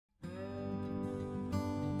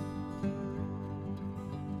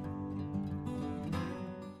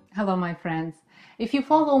Hello, my friends. If you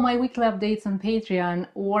follow my weekly updates on Patreon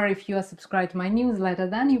or if you are subscribed to my newsletter,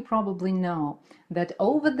 then you probably know that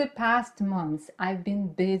over the past months I've been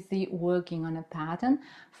busy working on a pattern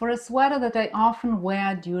for a sweater that I often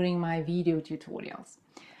wear during my video tutorials.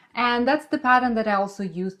 And that's the pattern that I also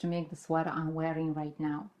use to make the sweater I'm wearing right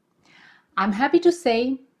now. I'm happy to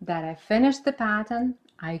say that I finished the pattern.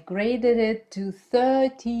 I graded it to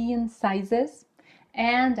 13 sizes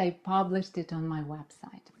and I published it on my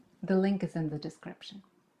website. The link is in the description.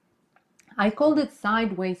 I called it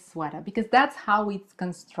sideways sweater because that's how it's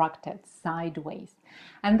constructed, sideways.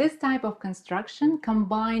 And this type of construction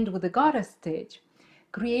combined with the garter stitch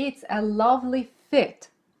creates a lovely fit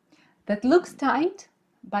that looks tight,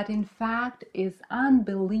 but in fact is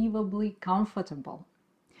unbelievably comfortable.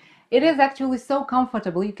 It is actually so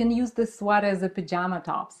comfortable. You can use this sweater as a pajama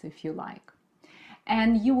tops if you like.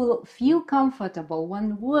 And you will feel comfortable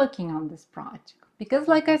when working on this project. Because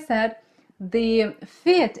like I said, the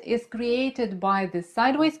fit is created by the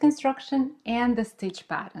sideways construction and the stitch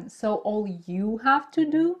pattern. So all you have to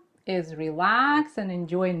do is relax and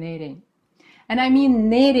enjoy knitting. And I mean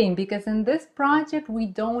knitting because in this project we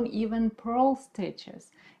don't even purl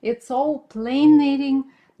stitches. It's all plain knitting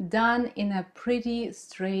done in a pretty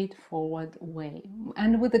straightforward way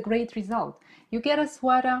and with a great result. You get a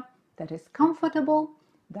sweater that is comfortable,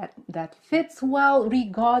 that fits well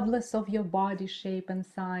regardless of your body shape and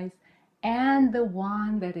size, and the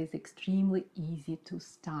one that is extremely easy to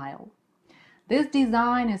style. This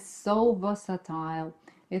design is so versatile.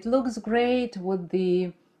 It looks great with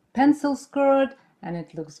the pencil skirt and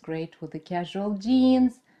it looks great with the casual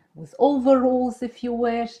jeans, with overalls if you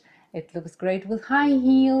wish. It looks great with high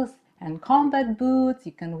heels and combat boots.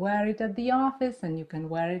 You can wear it at the office and you can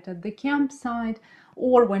wear it at the campsite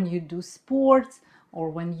or when you do sports or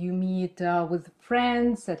when you meet with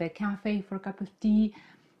friends at a cafe for a cup of tea.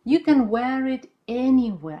 You can wear it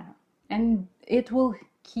anywhere and it will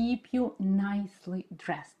keep you nicely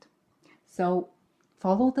dressed. So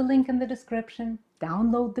follow the link in the description,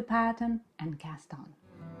 download the pattern and cast on.